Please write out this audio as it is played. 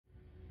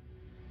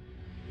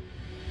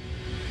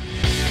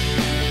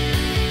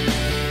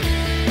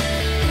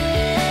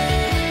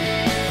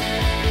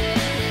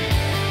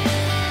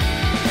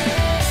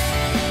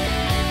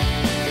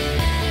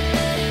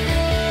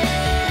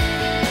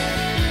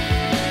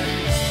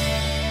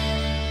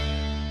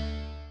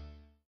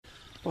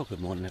Well, good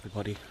morning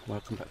everybody,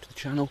 welcome back to the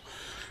channel,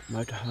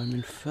 Motorhome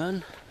and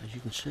Fun. As you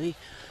can see,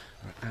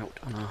 we're out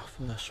on our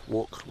first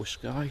walk with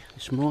Sky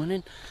this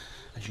morning.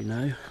 As you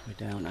know, we're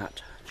down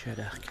at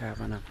Cheddar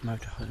Caravan and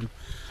Motorhome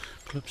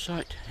Club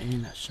Site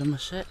in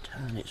Somerset,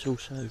 and it's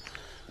also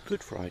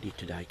Good Friday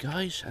today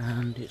guys,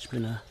 and it's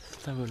been a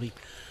thoroughly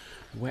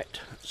wet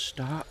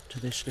start to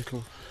this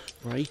little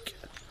break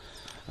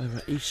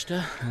over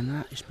Easter, and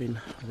that it's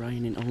been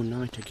raining all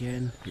night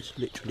again. It's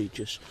literally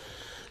just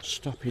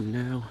stopping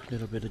now, a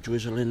little bit of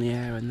drizzle in the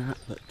air and that,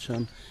 but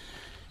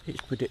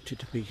it's predicted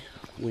to be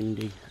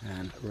windy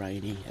and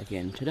rainy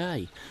again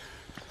today.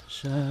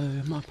 So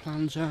my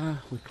plans are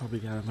we're probably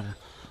going to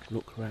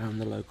look around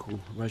the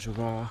local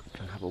reservoir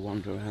and have a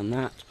wander around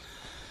that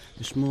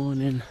this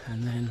morning,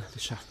 and then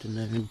this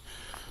afternoon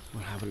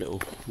we'll have a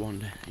little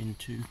wander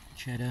into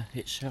Cheddar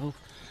itself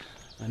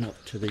and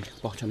up to the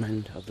bottom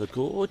end of the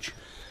gorge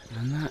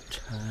and that.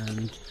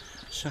 And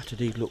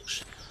Saturday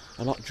looks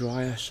a lot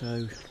drier,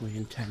 so we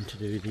intend to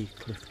do the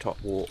cliff top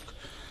walk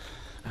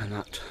and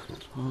that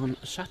on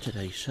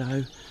Saturday.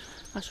 So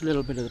that's a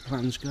little bit of the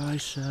plans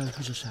guys. So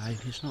as I say,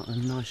 it's not the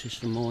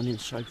nicest of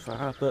mornings so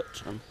far, but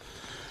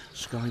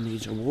Sky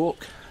needs a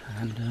walk,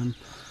 and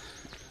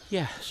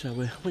yeah, so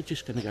we're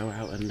just going to go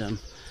out and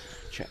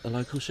check the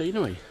local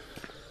scenery.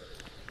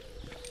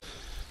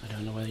 I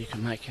don't know whether you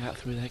can make out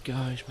through there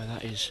guys, but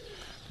that is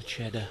the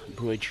Cheddar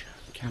Bridge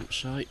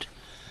campsite.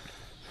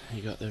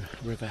 You got the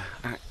River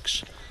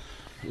Axe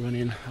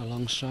running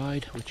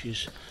alongside, which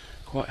is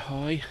quite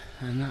high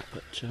and that,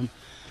 but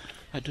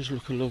that does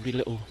look a lovely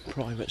little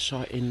private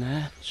site in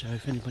there. So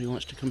if anybody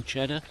wants to come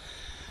Cheddar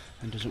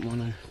and doesn't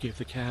want to give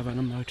the Caravan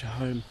and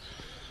Motorhome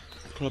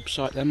Club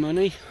Site their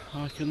money,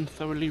 I can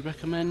thoroughly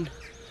recommend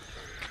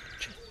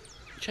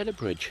Cheddar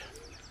Bridge.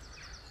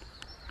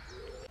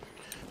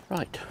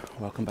 Right,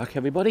 welcome back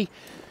everybody.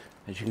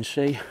 As you can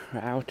see,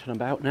 we're out and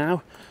about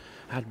now.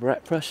 Had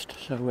breakfast,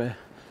 so we're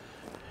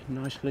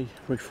nicely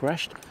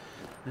refreshed,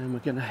 and we're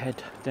going to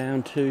head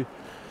down to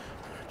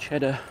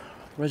Cheddar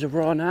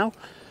Reservoir now.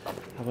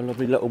 Have a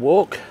lovely little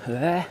walk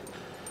there.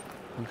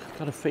 I've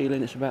got a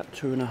feeling it's about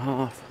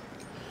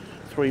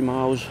 2.5–3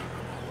 miles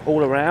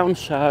all around,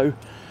 so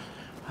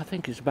I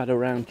think it's about a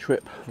round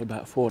trip of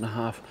about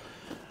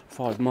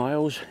 4.5–5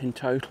 miles in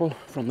total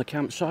from the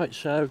campsite.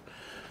 So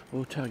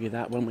we'll tell you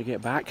that when we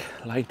get back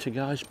later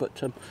guys,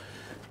 but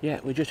yeah,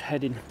 we're just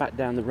heading back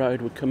down the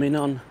road we'd come in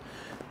on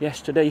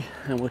yesterday,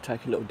 and we'll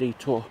take a little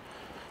detour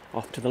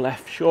off to the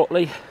left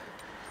shortly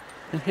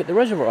and hit the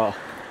reservoir.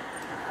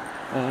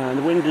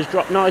 The wind has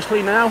dropped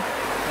nicely now,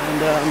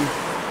 and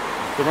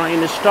the rain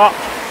has stopped.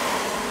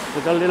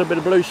 We've got a little bit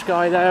of blue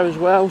sky there as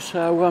well,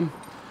 so and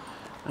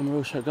we've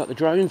also got the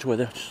drones with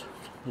us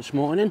this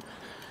morning.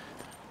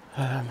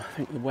 I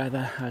think the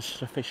weather has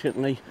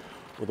sufficiently,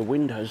 or the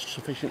wind has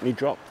sufficiently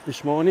dropped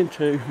this morning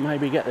to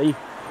maybe get the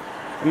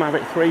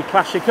Mavic 3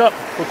 Classic up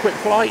for a quick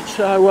flight,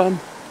 so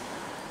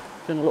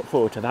going to look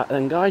forward to that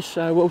then guys.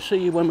 So we'll see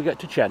you when we get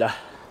to Cheddar.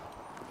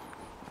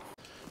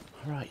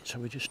 Right, so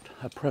we're just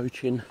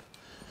approaching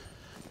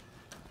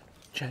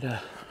Cheddar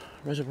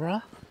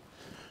Reservoir.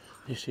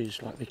 This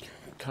is like the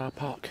car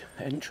park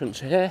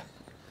entrance here.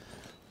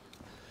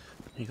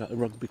 You got the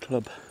rugby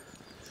club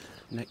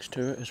next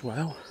to it as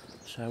well.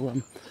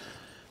 So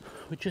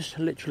we're just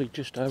literally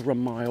just over a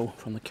mile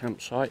from the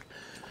campsite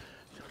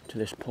to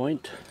this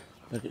point,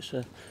 but it's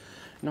a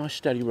nice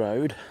steady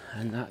road,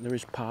 and that there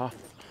is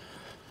path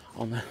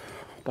on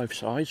both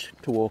sides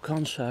to walk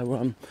on,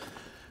 so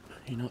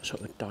you're not sort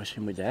of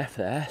dicing with death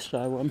there.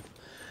 So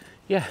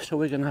yeah, so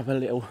we're going to have a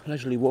little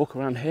leisurely walk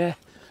around here.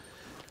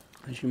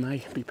 As you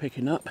may be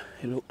picking up,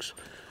 it looks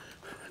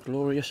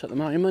glorious at the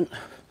moment,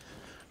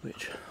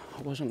 which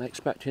I wasn't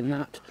expecting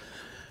that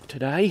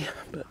today,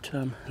 but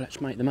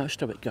let's make the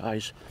most of it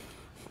guys.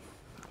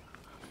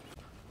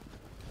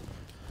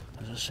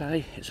 As I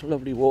say, it's a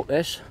lovely walk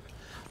this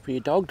for your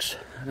dogs,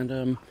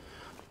 and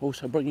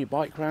also bring your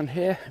bike around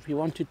here if you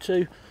wanted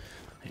to.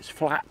 It's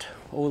flat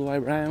all the way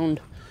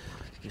around.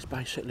 It's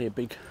basically a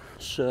big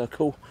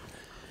circle.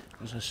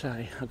 As I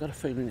say, I've got a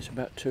feeling it's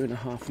about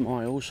 2.5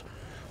 miles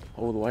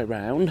all the way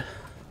around.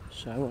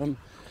 So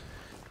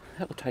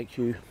that'll take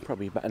you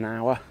probably about an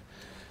hour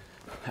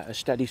at a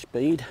steady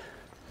speed.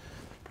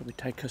 Probably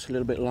take us a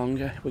little bit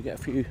longer. We get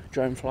a few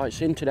drone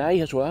flights in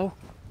today as well.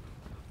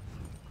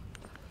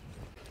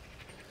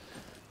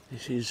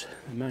 This is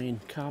the main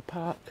car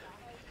park.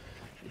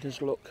 It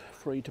does look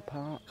free to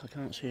park. I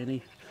can't see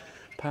any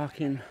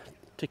parking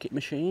ticket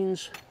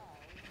machines.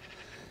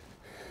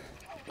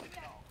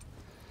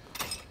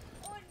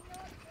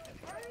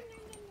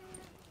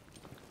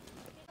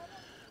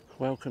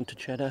 Welcome to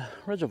Cheddar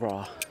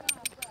Reservoir.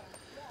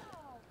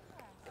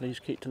 Please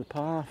keep to the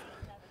path.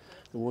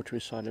 The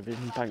watery side of the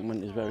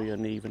embankment is very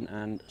uneven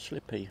and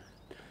slippy.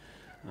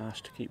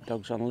 Asked to keep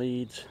dogs on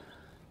leads.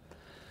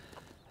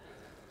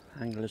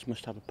 Anglers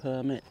must have a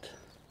permit.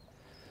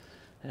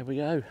 There we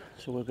go,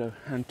 so we'll go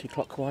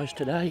anti-clockwise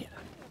today.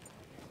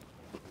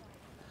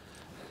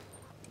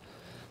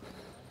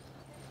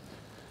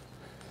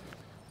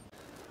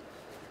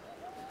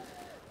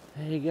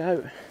 There you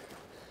go.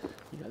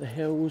 You got the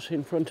hills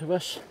in front of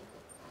us.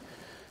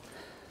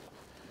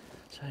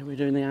 So we're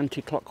doing the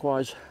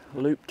anti-clockwise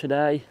loop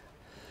today.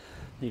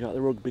 You got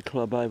the rugby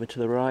club over to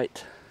the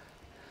right,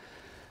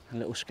 a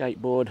little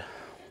skateboard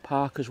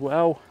park as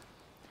well.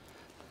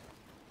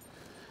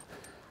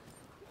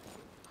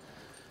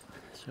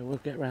 So we'll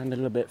get round a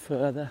little bit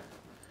further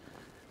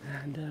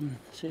and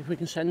see if we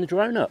can send the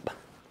drone up.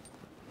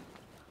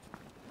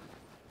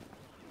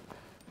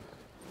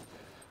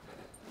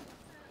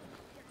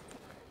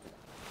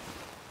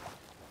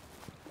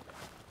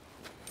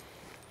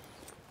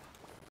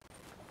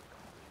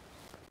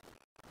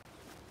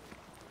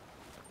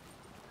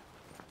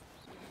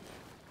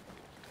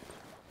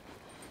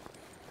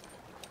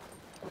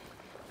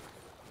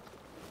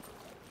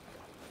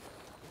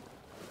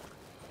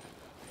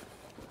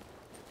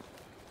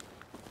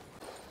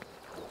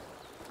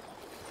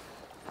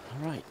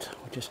 Right,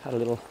 we just had a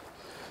little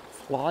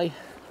fly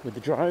with the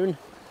drone.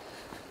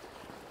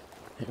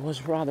 It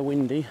was rather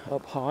windy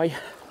up high.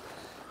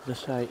 As I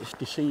say, it's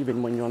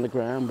deceiving when you're on the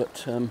ground,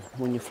 but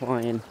when you're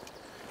flying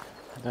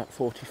about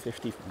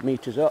 40-50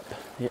 metres up,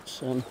 it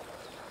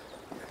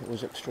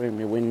was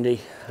extremely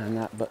windy and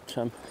that, but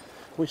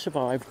we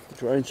survived. The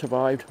drone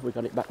survived. We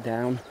got it back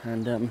down,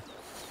 and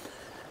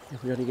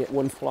if we only get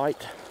one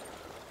flight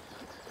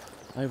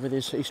over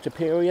this Easter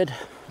period,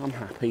 I'm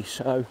happy.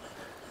 So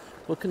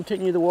we'll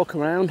continue the walk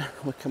around.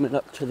 We're coming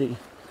up to the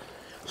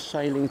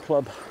sailing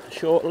club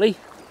shortly.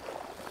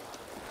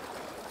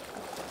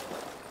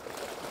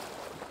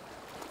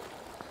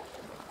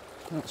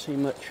 Don't see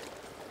much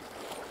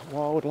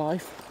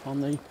wildlife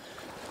on the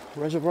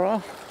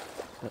reservoir,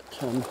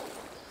 but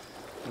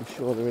I'm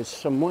sure there is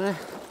somewhere.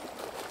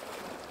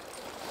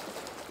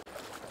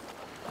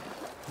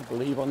 I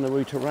believe on the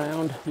route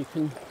around you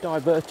can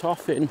divert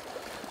off in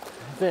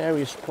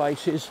various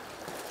places.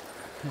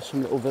 There's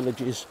some little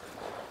villages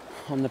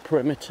on the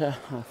perimeter.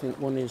 I think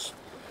one is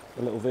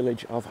the little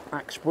village of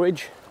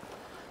Axbridge,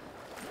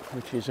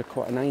 which is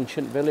quite an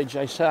ancient village,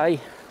 they say,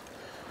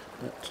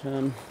 but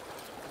I'm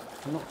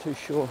not too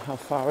sure how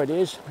far it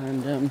is,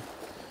 and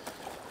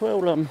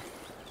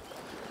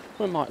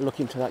we might look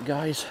into that,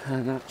 guys,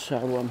 and that,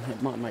 so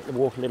it might make the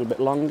walk a little bit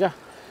longer.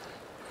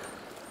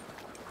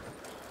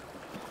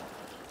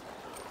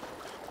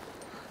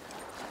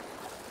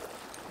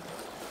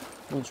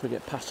 Once we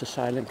get past the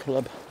sailing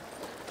club,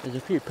 there's a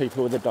few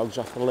people with the dogs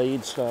off the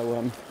lead,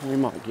 so we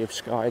might give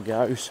Sky a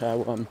go.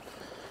 So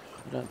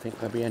I don't think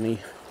there'll be any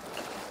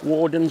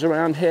wardens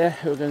around here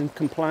who are going to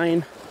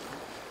complain.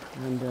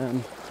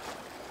 And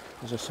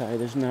as I say,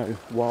 there's no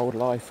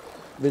wildlife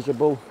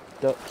visible,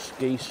 ducks,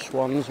 geese,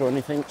 swans or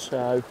anything.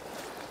 So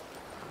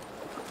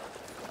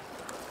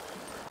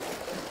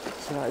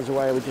that is the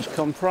way we just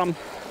come from.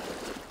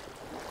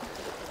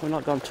 We're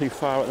not gone too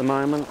far at the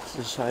moment. As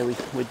I say,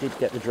 we did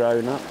get the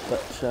drone up, but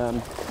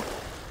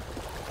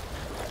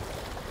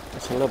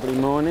it's a lovely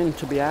morning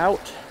to be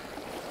out.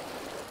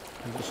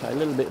 As I say, a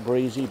little bit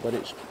breezy, but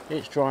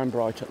it's dry and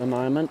bright at the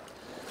moment.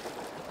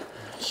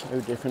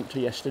 So different to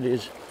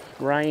yesterday's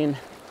rain.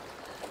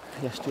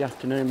 Yesterday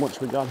afternoon,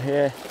 once we got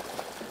here,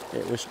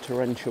 it was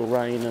torrential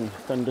rain and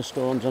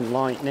thunderstorms and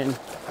lightning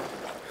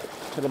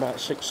till about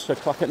 6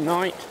 o'clock at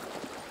night,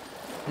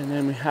 and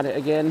then we had it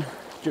again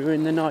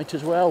during the night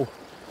as well.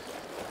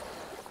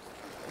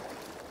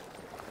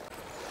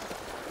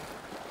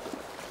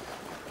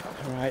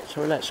 Right,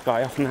 so we let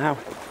Sky off now.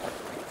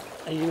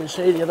 As you can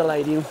see, the other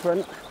lady in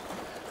front,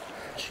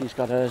 she's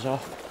got hers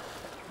off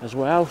as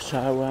well,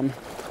 so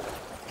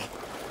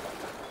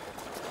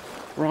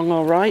wrong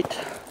or right,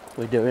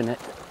 we're doing it.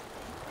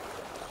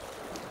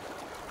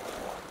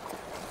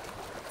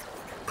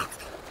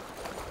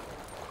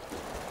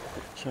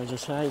 So as I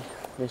say,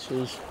 this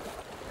is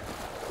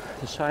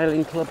the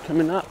sailing club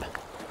coming up.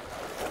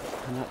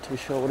 I'm not too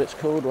sure what it's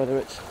called, whether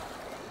it's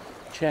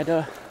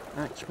Cheddar,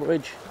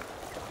 Axbridge.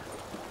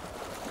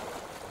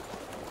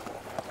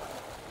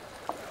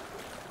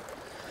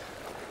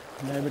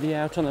 Nobody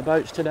out on the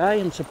boats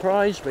today. I'm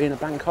surprised, being a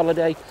bank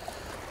holiday.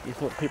 You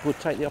thought people would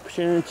take the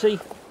opportunity,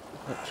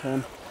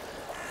 but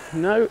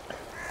no.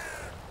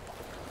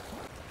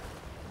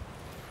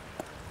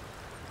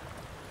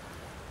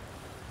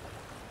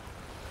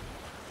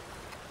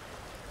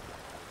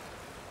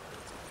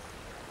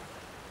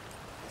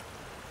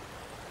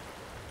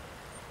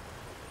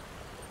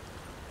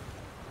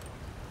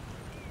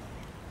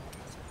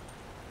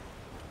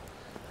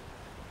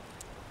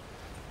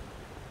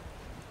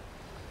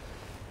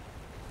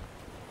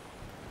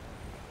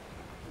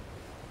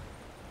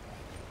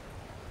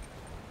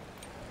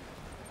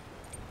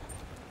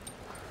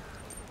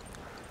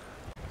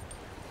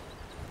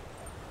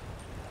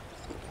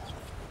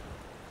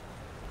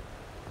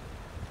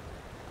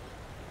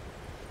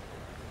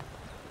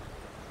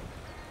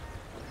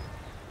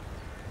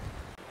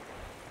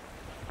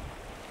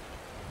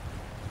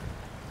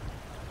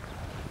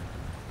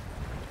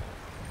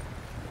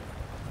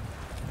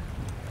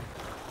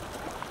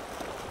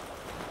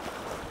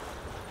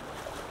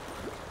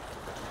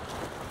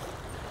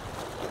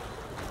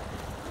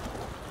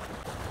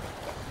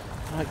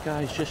 Right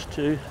guys, just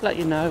to let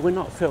you know, we're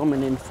not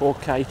filming in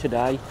 4K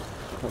today.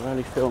 We're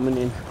only filming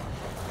in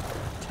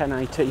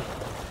 1080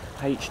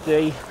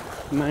 HD,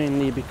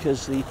 mainly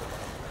because the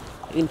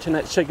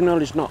internet signal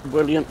is not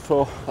brilliant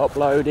for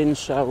uploading,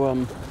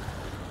 so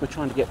we're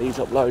trying to get these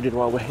uploaded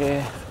while we're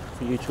here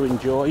for you to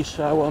enjoy.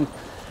 So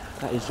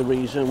that is the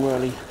reason we're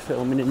only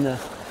filming in the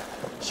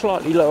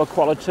slightly lower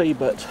quality,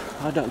 but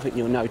I don't think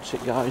you'll notice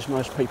it guys.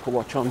 Most people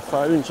watch on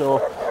phones or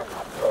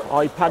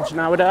iPads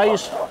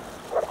nowadays.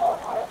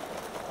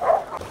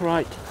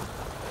 Right,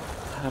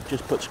 I've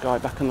just put Sky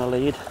back on the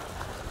lead.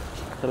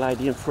 The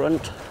lady in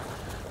front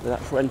with that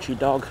Frenchy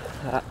dog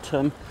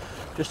that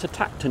just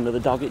attacked another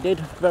dog, it did,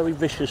 very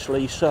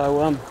viciously,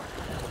 so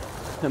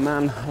the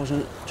man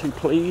wasn't too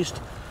pleased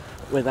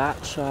with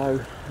that,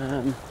 so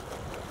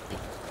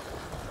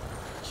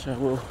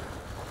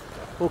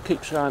we'll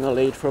keep Sky on the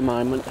lead for a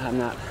moment,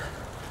 and that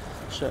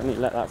certainly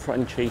let that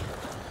Frenchy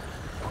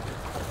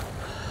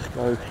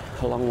go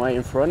a long way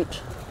in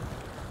front.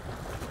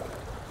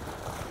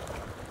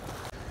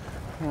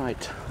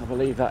 Right, I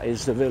believe that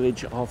is the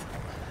village of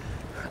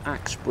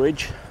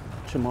Axbridge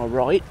to my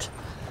right.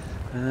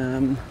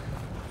 Let's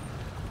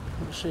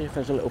see if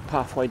there's a little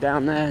pathway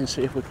down there and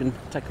see if we can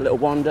take a little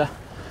wander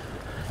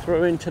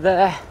through into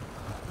there.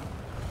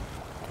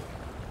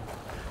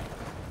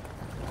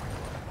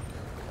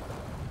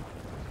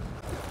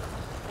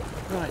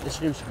 Right, there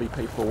seems to be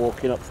people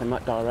walking up from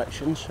that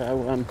direction,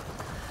 so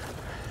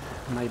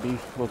maybe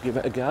we'll give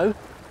it a go.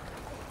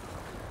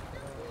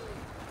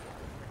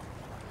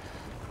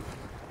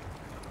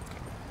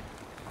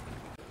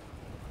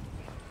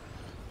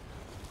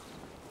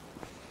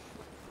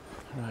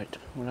 Right,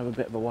 we'll have a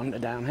bit of a wander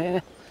down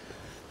here.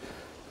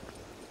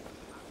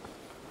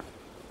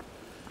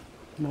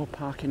 More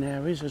parking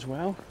areas as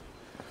well,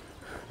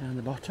 down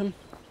the bottom.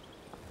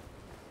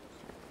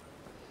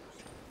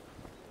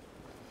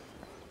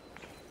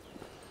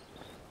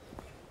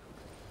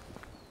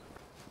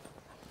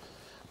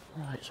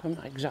 Right, so I'm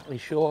not exactly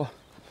sure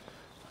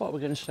what we're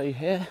going to see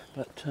here,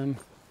 but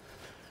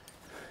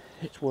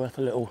it's worth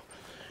a little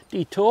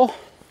detour.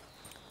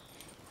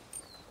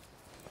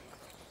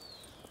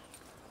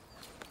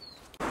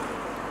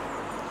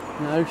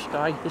 No,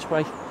 stay this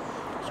way.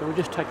 So we'll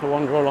just take a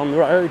wander along the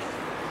road.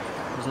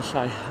 As I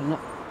say, I'm not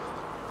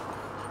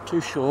too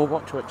sure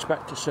what to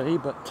expect to see,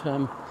 but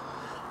there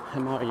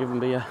might even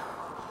be a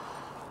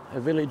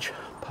village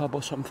pub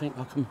or something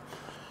I can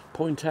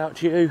point out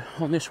to you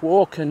on this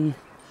walk, and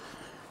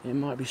it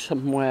might be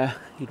somewhere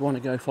you'd want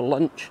to go for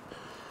lunch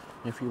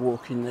if you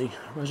walk in the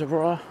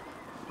reservoir.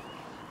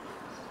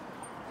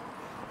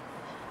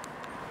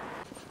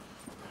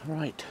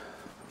 Right,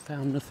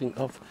 found nothing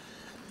of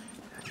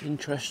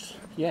interest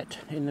yet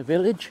in the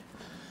village.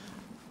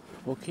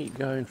 We'll keep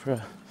going for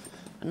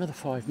another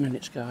 5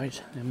 minutes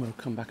guys, then we'll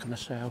come back on the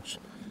south.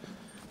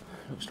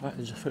 Looks like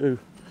there's a few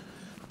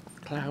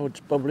clouds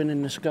bubbling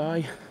in the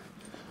sky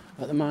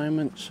at the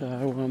moment,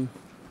 so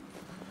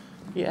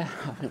yeah,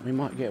 I think we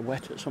might get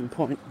wet at some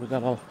point. We've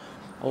got a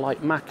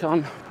light Mac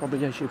on,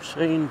 probably as you've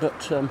seen,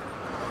 but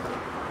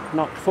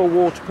not full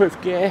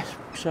waterproof gear,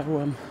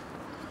 so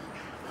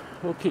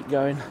we'll keep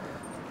going.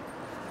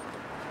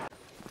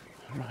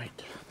 Right,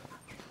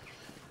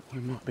 we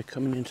might be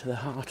coming into the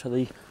heart of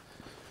the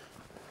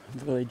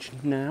village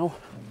now.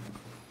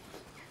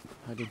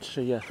 I did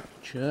see a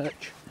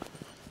church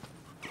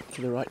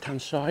to the right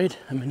hand side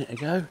a minute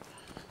ago.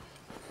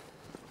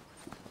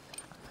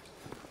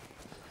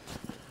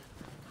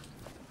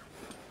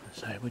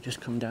 So we'll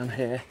just come down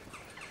here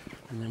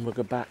and then we'll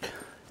go back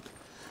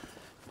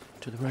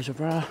to the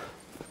reservoir.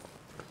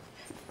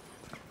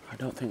 I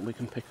don't think we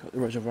can pick up the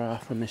reservoir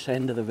from this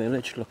end of the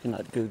village looking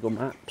at Google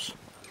Maps.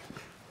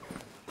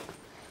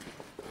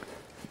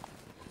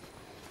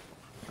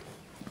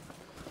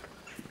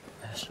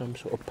 There's some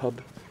sort of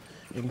pub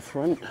in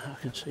front. I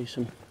can see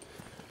some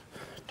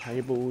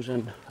tables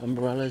and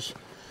umbrellas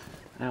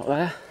out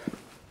there.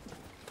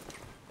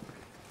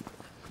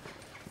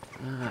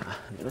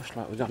 It looks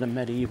like we've got a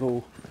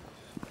medieval,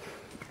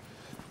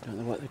 don't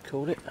know what they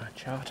called it, a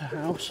charter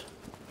house.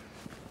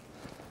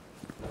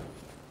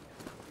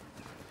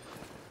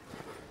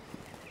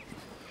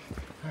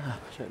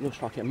 So it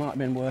looks like it might have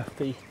been worth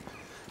the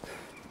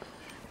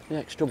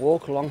extra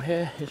walk along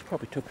here. It's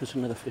probably took us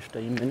another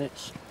 15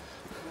 minutes.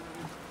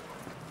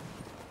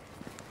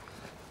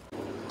 As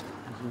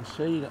you can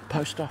see, you've got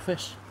post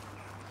office.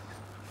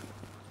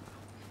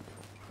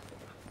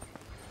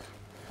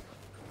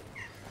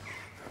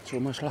 It's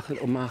almost like a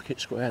little market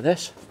square,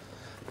 this.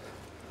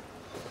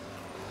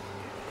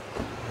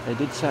 They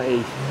did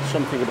say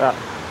something about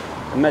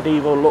a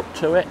medieval look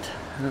to it,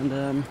 and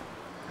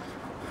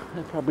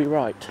they're probably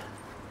right.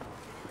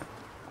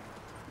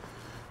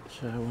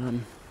 So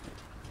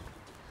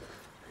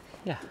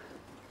yeah,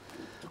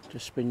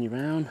 just spin you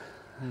round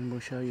and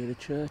we'll show you the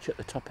church at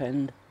the top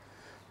end.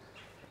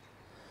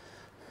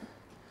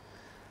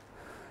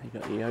 You've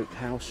got the Oak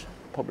House,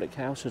 public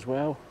house as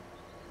well.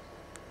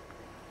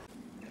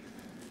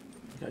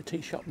 You've got a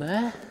tea shop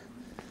there,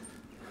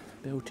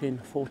 built in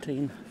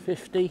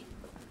 1450.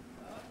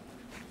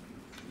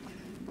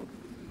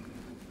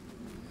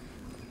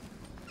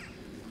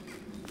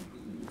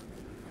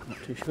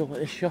 too sure what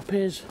this shop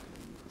is.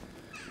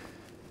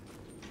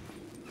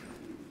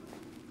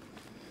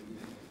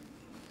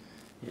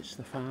 It's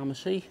the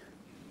pharmacy.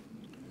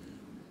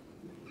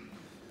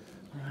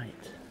 Right.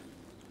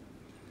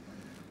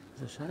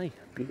 As I say,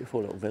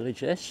 beautiful little village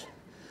this.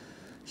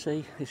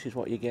 See, this is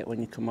what you get when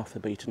you come off the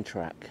beaten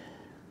track.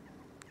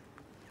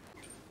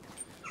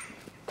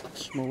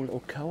 Small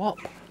little co-op.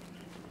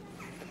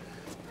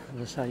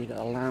 As I say, you got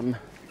a lamb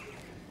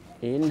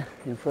in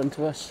front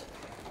of us.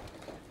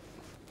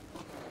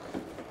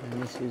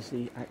 And this is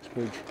the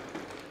Axbridge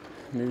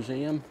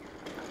Museum.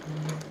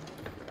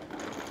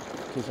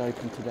 It is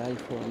open today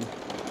from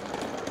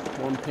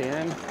 1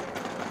 PM.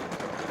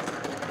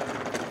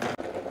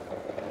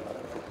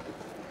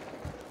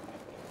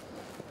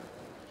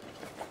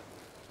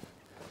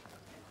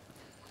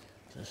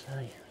 As I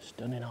say,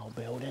 stunning old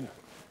building.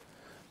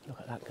 Look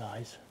at that,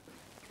 guys.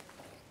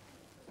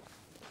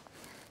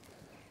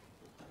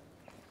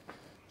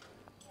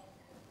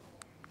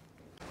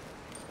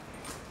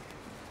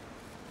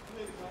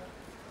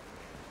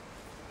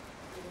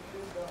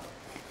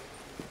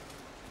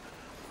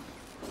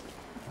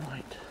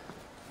 Right,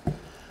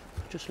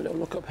 just a little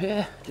look up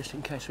here, just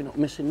in case we're not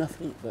missing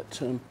nothing, but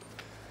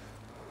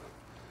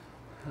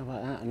how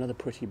about that, another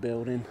pretty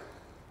building.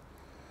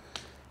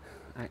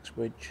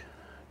 Axbridge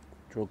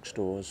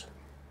drugstores.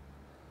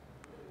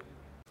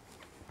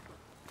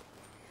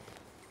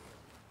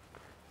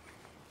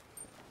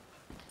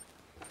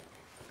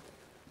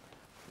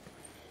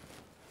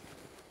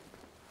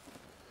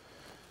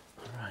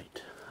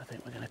 Right, I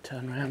think we're going to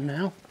turn around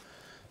now.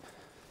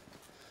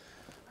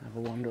 Have a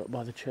wander up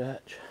by the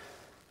church.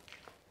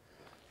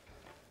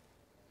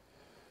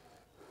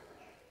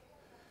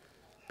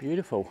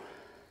 Beautiful.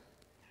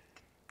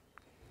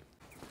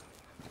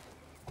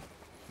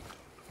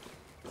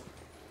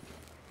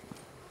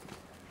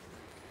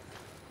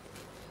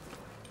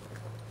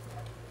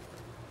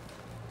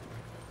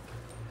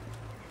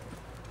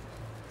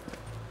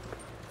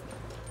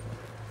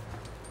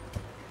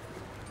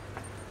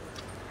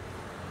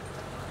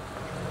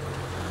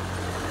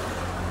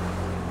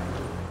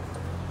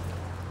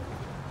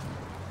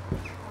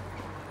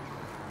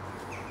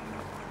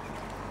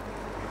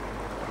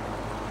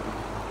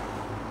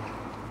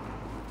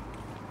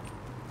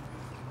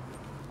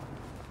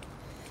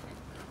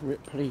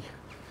 Ripley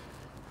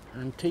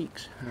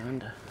Antiques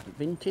and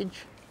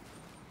Vintage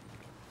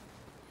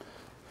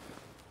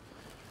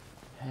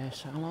hair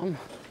salon.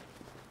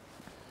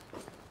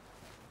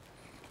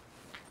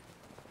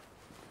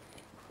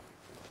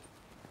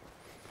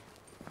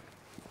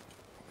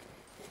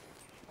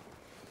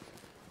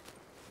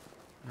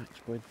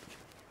 Axbridge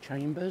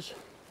Chambers.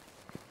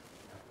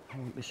 I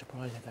wouldn't be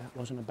surprised if that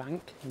wasn't a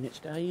bank in its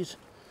days.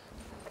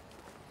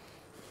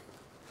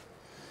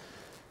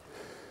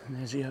 And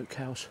there's the Oak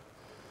House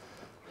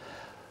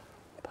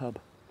pub.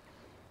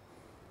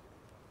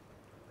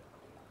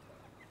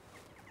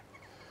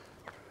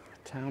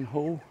 Town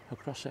hall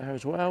across there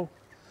as well.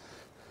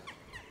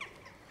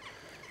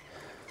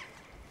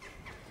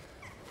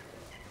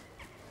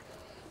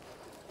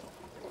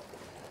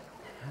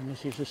 And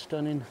this is a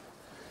stunning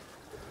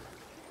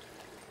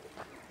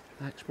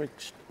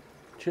Axbridge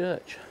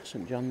Church,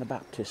 St John the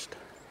Baptist.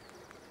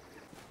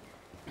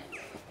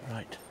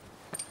 Right,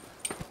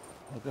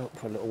 we'll go up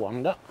for a little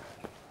wander.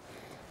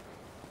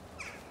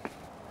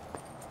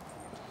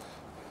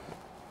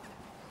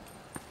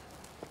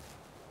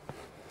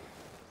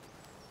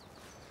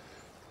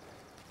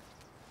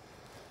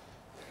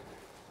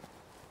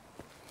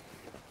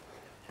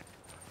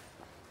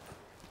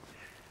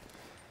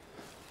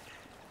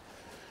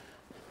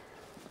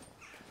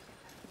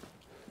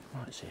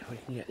 Let's see if we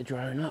can get the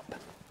drone up.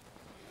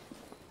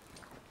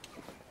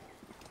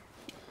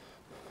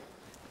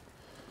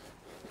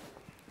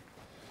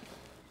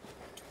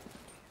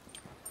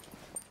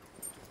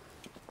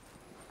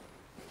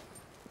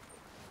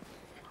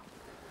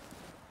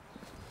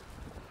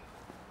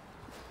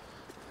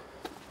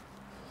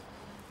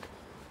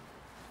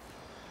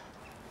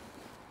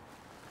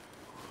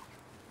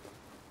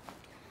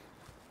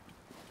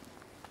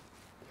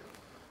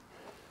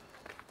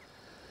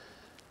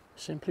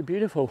 Simply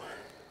beautiful.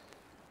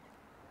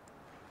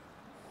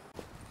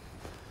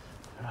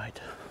 Right,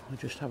 we'll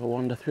just have a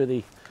wander through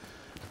the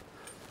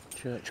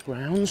church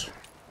grounds.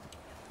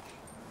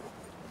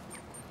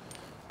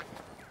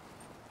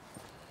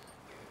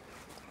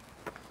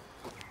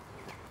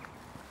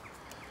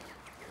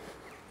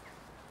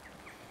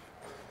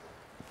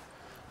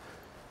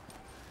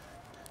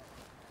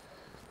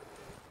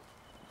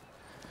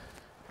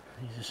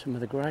 These are some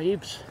of the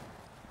graves.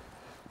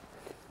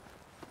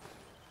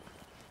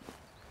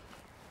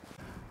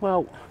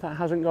 Well, that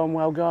hasn't gone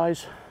well,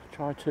 guys.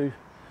 Tried to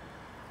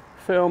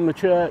film the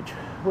church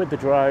with the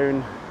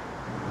drone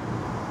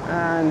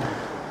and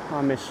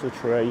I missed the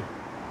tree.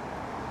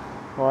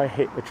 Well, I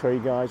hit the tree,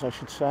 guys, I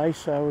should say,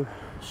 so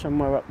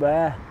somewhere up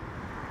there.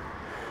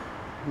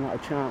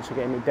 Not a chance of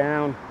getting it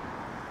down.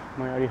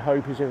 My only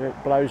hope is if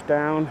it blows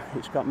down,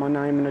 it's got my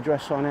name and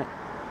address on it.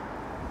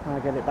 I'll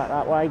get it back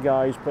that way,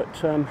 guys, but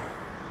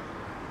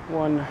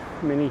one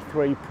Mini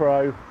 3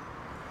 Pro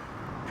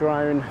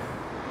drone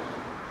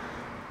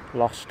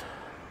lost.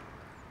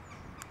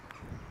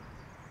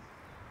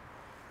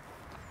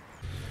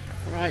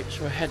 Right,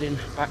 so we're heading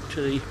back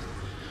to the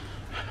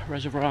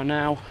reservoir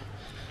now.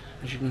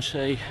 As you can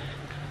see,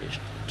 it's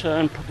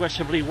turned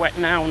progressively wet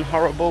now and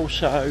horrible,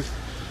 so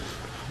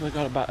we've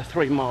got about a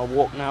 3-mile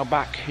walk now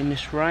back in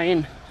this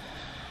rain.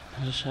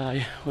 As I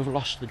say, we've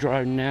lost the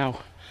drone now,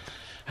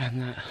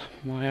 and that's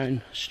my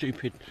own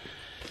stupid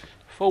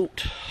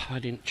fault. I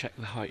didn't check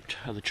the height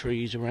of the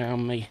trees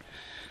around me,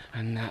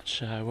 and that's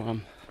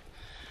so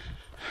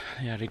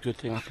the only good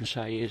thing I can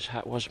say is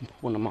that was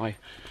one of my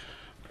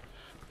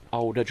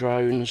older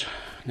drones,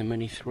 the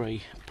Mini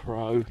 3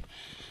 Pro.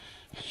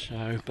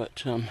 So,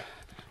 but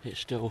it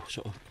still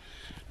sort of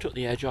took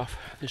the edge off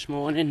this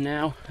morning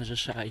now. As I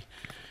say,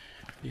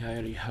 the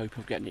only hope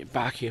of getting it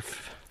back,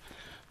 if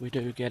we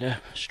do get a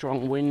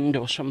strong wind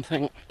or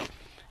something,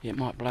 it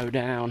might blow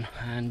down,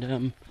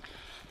 and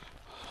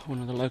one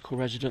of the local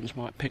residents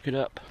might pick it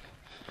up.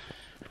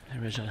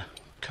 There is a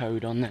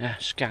code on there,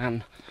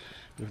 scan,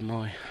 with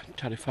my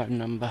telephone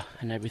number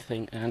and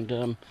everything,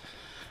 and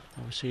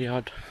obviously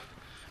I'd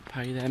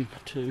pay them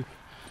to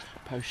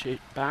post it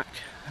back,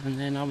 and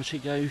then obviously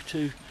go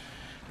to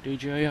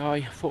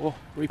DJI for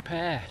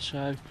repair.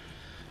 So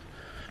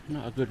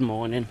not a good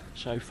morning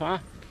so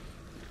far.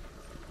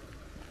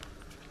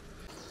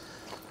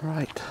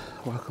 Right,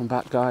 welcome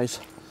back guys.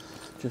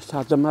 Just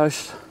had the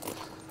most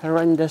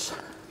horrendous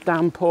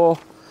downpour,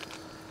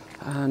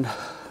 and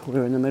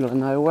we're in the middle of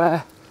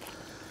nowhere,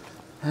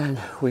 and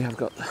we have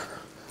got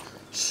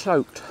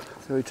soaked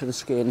through to the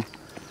skin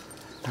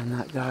and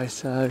that, guys.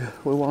 So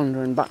we're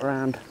wandering back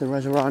around the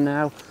reservoir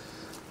now.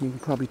 You can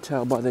probably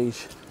tell by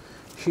these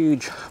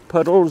huge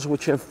puddles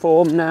which have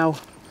formed now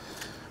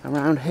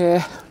around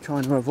here,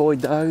 trying to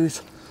avoid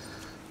those,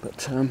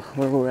 but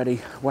we're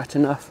already wet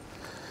enough.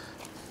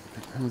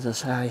 As I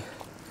say,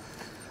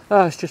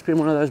 it's just been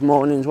one of those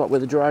mornings, what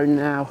with the drone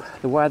now,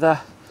 the weather.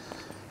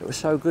 It was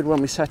so good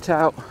when we set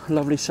out,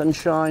 lovely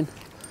sunshine.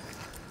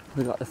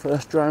 We got the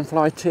first drone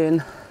flight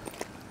in,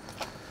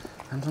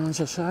 and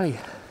as I say,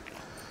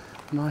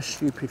 my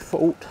stupid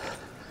fault,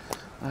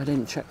 I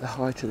didn't check the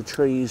height of the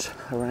trees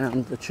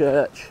around the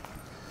church.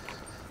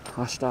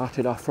 I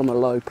started off from a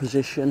low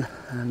position,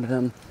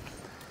 and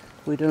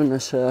we're doing a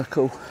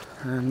circle,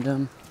 and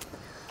lo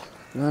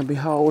and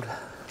behold,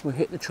 we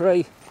hit the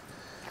tree.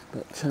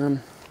 But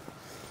to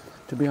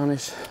be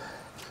honest,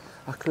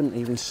 I couldn't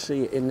even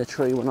see it in the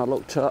tree when I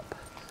looked up,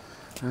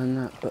 and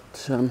that.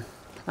 But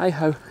hey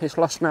ho, it's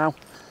lost now.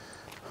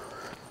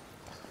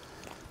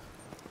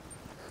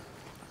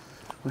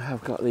 We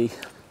have got the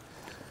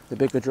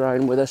bigger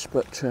drone with us,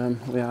 but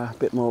we are a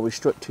bit more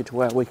restricted to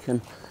where we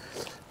can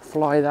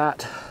fly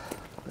that.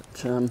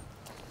 But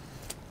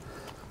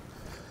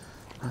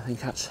I think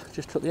that's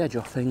just took the edge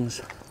off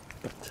things.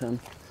 But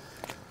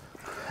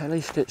at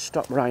least it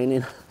stopped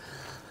raining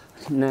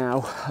now.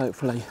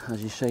 Hopefully,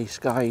 as you see,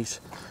 sky's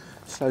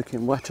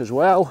soaking wet as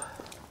well.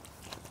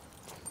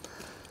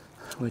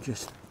 We're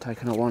just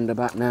taking a wander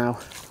back now,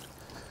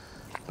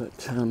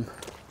 but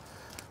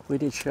we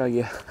did show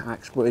you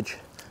Axbridge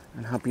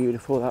and how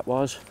beautiful that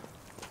was.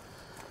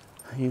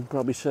 You can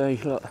probably see,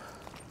 look,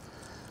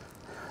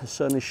 the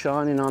sun is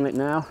shining on it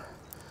now,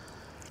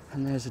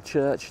 and there's a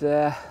church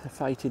there, the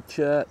fated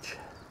church.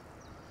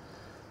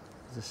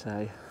 As I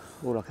say,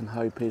 all I can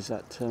hope is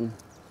that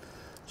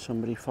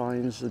somebody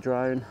finds the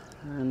drone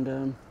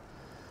and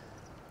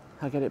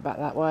I get it back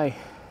that way.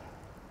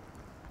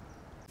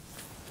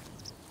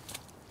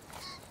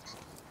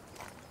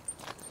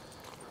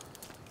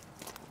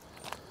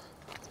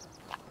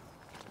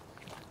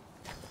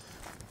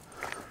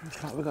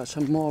 Looks like we've got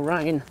some more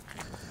rain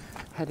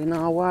heading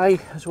our way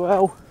as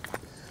well.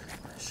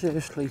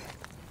 Seriously,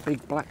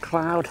 big black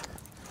cloud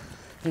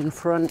in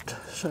front,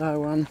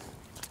 so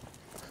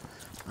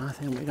I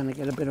think we're going to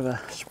get a bit of a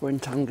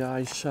sprint on,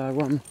 guys.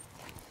 So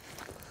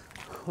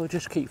we'll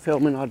just keep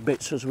filming odd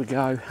bits as we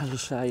go. As I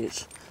say,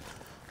 it's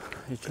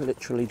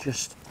literally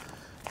just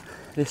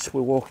this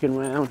we're walking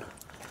around,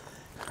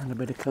 and a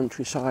bit of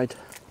countryside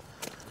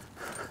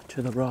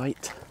to the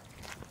right.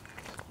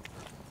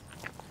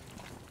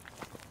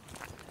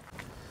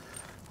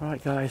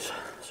 Right guys,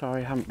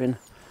 sorry I haven't been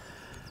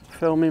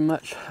filming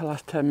much the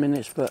last 10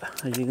 minutes,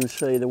 but as you can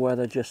see, the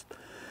weather just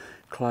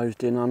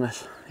closed in on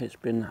us. It's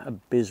been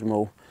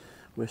abysmal.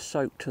 We're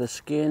soaked to the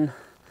skin.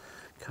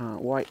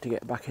 Can't wait to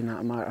get back in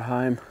that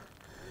motorhome,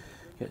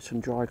 get some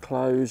dry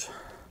clothes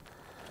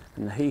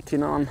and the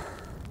heating on.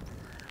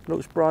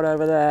 Looks bright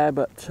over there,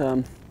 but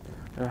there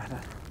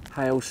are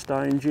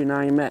hailstones, you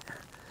name it.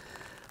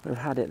 We've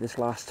had it this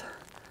last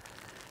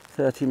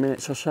 30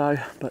 minutes or so,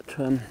 but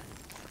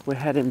we're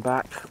heading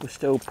back. We've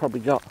still probably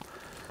got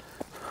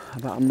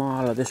about a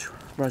mile of this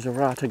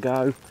reservoir to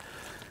go,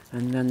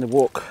 and then the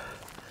walk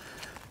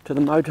to the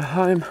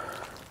motorhome.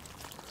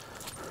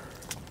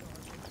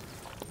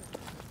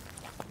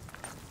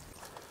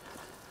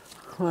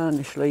 Well,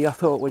 initially I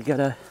thought we'd get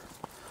a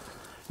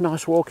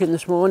nice walk in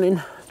this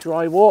morning,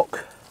 dry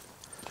walk.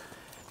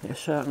 It's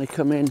certainly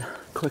come in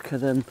quicker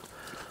than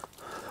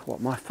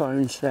what my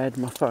phone said.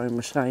 My phone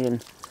was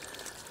saying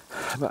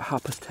about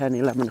 10:30,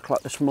 11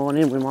 o'clock this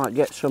morning we might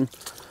get some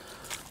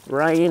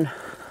rain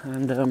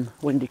and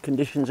windy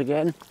conditions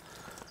again,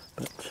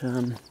 but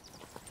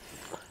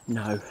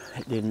no,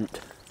 it didn't.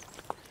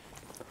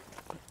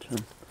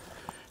 But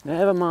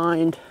never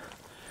mind,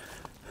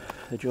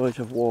 the joys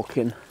of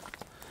walking.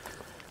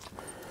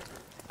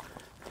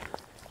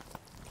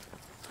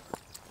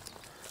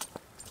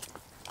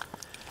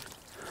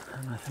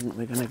 And I think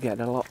we're going to get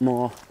a lot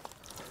more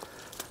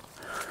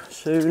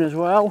soon as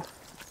well,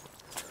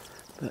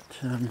 but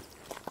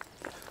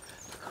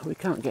we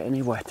can't get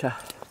any wetter.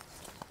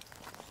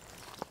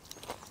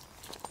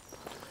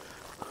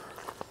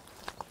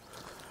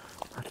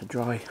 Have to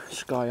dry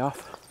sky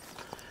off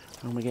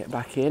when we get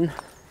back in.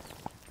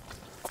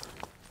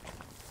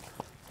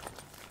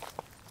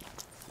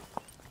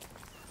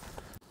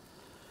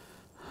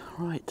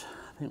 Right,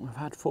 I think we've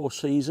had 4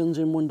 seasons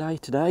in one day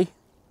today.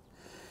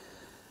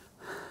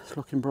 It's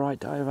looking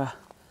bright over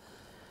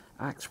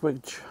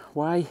Axbridge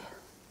way.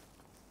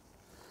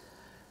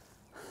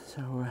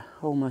 So we're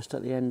almost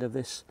at the end of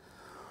this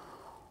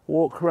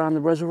walk around the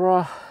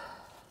reservoir.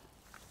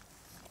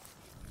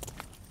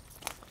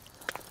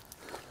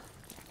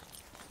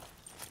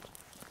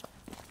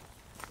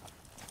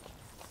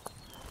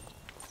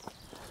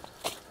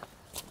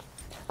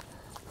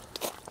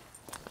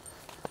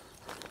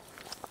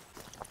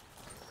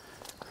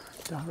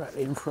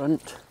 Directly in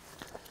front,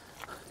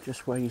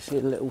 just where you see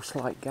a little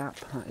slight gap,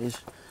 that is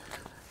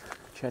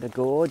Cheddar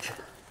Gorge.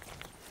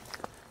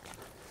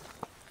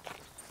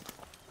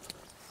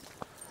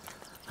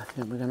 I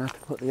think we're going to have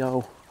to put the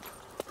old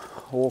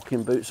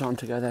walking boots on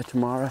to go there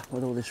tomorrow.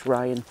 With all this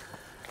rain,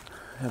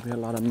 there'll be a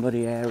lot of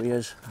muddy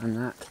areas and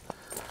that.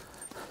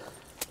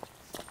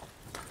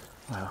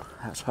 Well,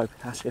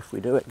 that's if we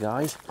do it,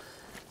 guys,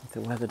 if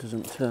the weather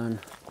doesn't turn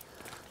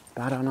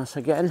bad on us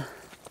again.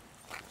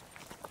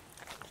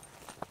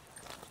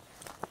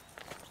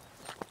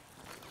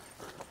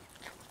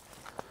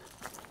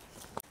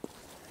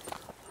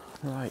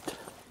 Right,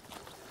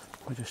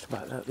 we're just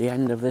about at the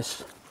end of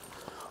this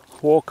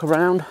walk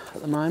around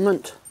at the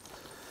moment.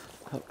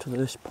 Up to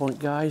this point,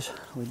 guys,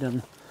 we've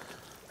done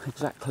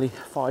exactly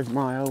 5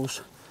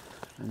 miles,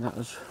 and that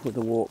was with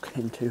the walk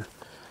into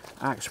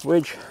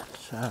Axbridge.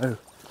 So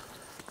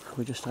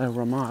we're just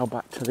over a mile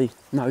back to the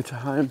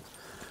motorhome.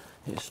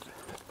 It's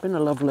been a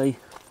lovely,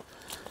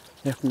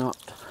 if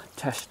not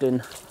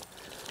testing,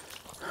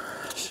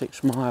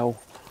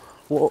 6-mile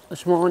walk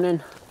this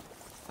morning.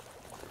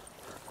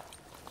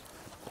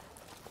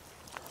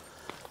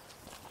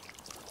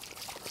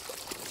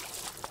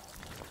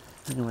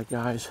 Anyway,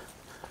 guys,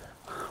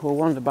 we'll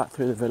wander back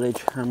through the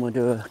village and we'll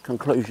do a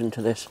conclusion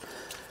to this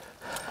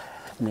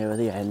nearer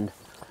the end.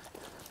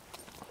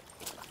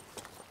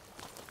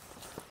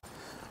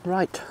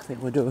 Right, I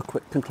think we'll do a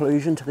quick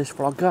conclusion to this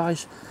vlog,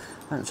 guys.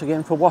 Thanks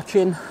again for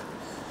watching.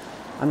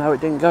 I know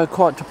it didn't go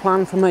quite to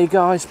plan for me,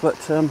 guys, but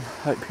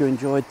hope you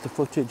enjoyed the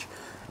footage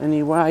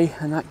anyway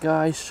and that,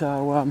 guys.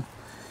 So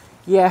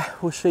yeah,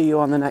 we'll see you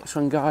on the next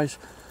one, guys.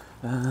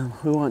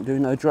 We won't do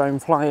no drone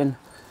flying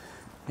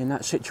in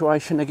that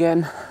situation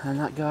again and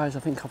that, guys.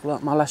 I think I've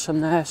learnt my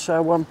lesson there.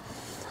 So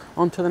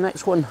on to the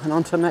next one and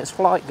on to the next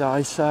flight,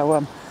 guys.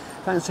 So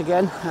thanks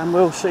again, and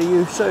we'll see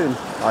you soon.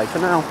 Bye for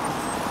now.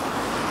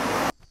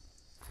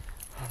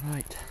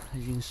 Alright, as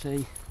you can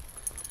see,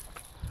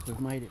 we've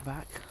made it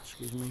back.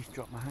 Excuse me,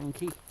 dropped my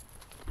hanky.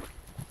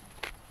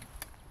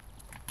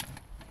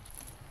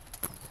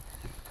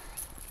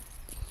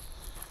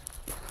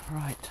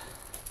 Right,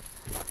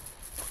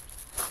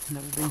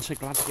 never been so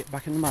glad to get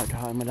back in the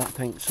motorhome, I don't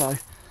think so.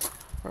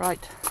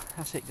 Right,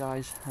 that's it,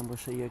 guys, and we'll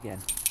see you again.